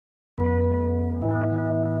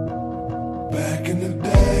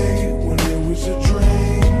was a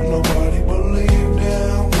dream, nobody believed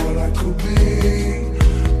in what I could be.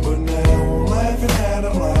 But now I'm laughing at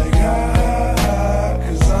them like, ha,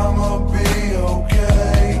 'cause I'ma be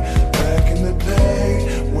okay. Back in the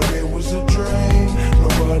day, when it was a dream,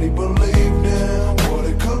 nobody believed in what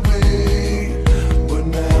it could be. But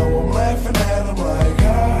now I'm laughing at them like,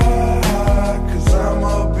 ha, 'cause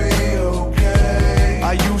I'ma be okay.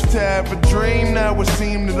 I used to have a dream, now it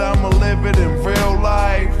seems that I'ma live it in real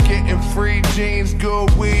life. Getting free jeans,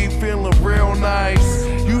 good weed, feeling real nice.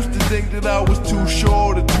 Used to think that I was too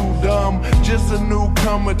short or too dumb, just a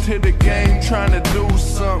newcomer to the game trying to do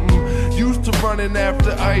something. Used to running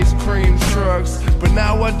after ice cream trucks, but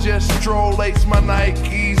now I just stroll, lace my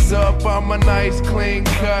Nikes up. I'm a nice, clean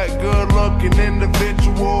cut, good looking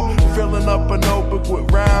individual, filling up a notebook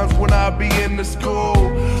with rhymes when I be in the school.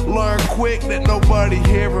 Learn quick that nobody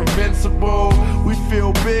here invincible. We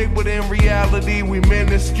feel big, but in reality we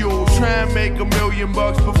minuscule. Try and make $1 million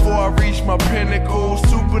before I reach my pinnacle.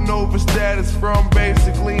 Supernova status from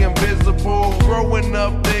basically invisible. Growing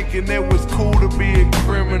up thinking it was cool to be a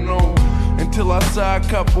criminal, until I saw a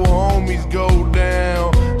couple homies go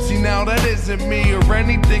down. See, now that isn't me or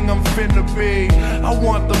anything I'm finna be. I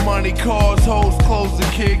want the money, cars, hoes, clothes a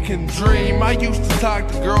kid can dream. I used to talk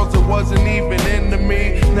to girls that wasn't even into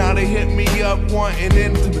me. Now they hit me up wanting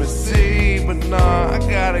intimacy. But nah, I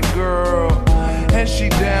got a girl, and she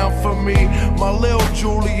down for me. My little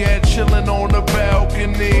Juliet chillin' on the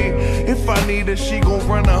balcony. If I need her, she gon'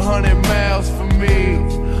 run 100 miles for me.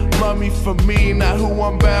 Love me for me, not who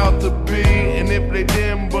I'm about to be. And if they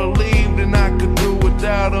didn't believe, then I could do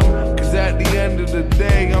without them. 'Cause at the end of the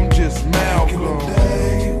day, I'm just Malcolm. Back in the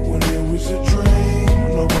day, when it was a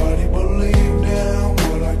dream, nobody believed in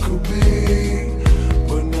what I could be.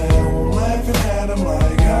 But now I'm laughing at them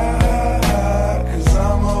like, ha, 'cause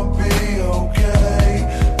I'ma be okay.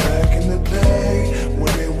 Back in the day,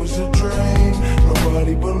 when it was a dream,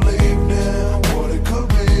 nobody believed in what it could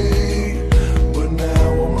be. But now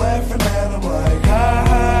I'm laughing at them like,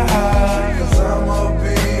 ha, 'cause I'ma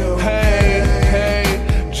be okay. Hey,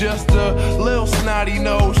 just a little snotty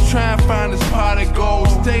nose, try and find his pot of gold.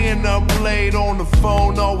 Staying up late on the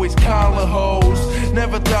phone, always calling hoes.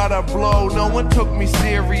 Never thought I'd blow, no one took me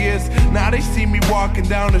serious. Now they see me walking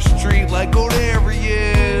down the street like, oh, there he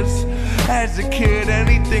is. As a kid,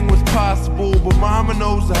 anything was possible, but mama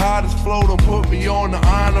knows the hottest flow don't put me on the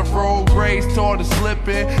honor roll. Grades taught to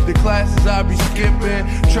slipping, the classes I be skipping.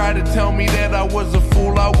 Tried to tell me that I was a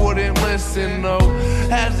fool, I wouldn't listen, no.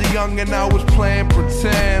 As a youngin', I was playing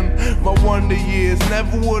pretend. My wonder years,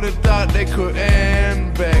 never would've thought they could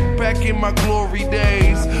end. Back in my glory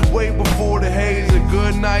days, way before the haze. A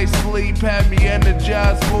good night's sleep had me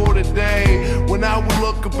energized for the day, when I would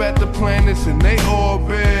look up at the planets in they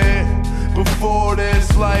orbit. Before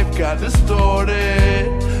this life got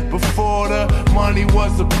distorted, before the money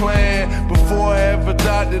was a plan, before I ever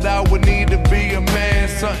thought that I would need to be a man,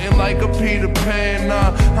 something like a Peter Pan.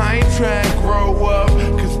 Nah, I ain't trying to grow up,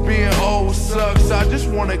 'cause being old sucks. I just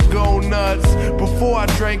wanna go nuts. Before I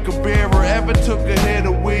drank a beer or ever took a hit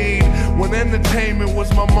of weed, when entertainment was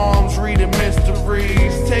my mom's reading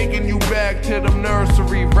mysteries, taking you back to them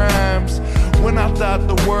nursery rhymes. When I thought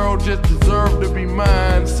the world just deserved to be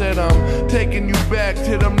mine, said I'm taking you back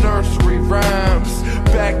to them nursery rhymes.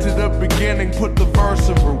 Back to the beginning, put the verse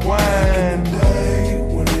and rewind. Back in the day,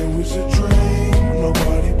 when it was a dream,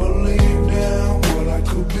 nobody believed in what I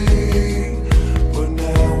could be. But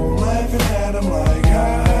now I'm laughing at them like,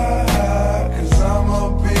 ha, 'cause I'ma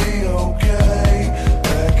be okay.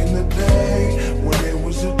 Back in the day, when it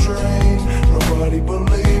was a dream, nobody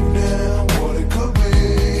believed in what it could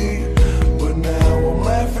be. But now I'm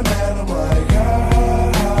laughing at them like,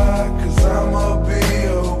 ha, 'cause I'ma be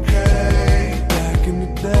okay. Back in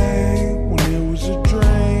the day, when it was a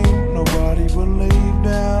dream, nobody believed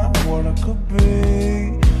in what I could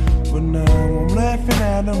be. But now I'm laughing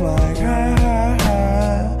at them like,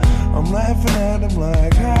 ha, I'm laughing at them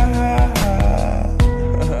like, ha.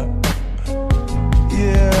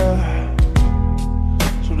 Yeah.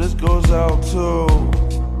 So this goes out to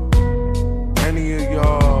any of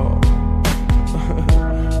y'all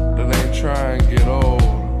that ain't trying to get old.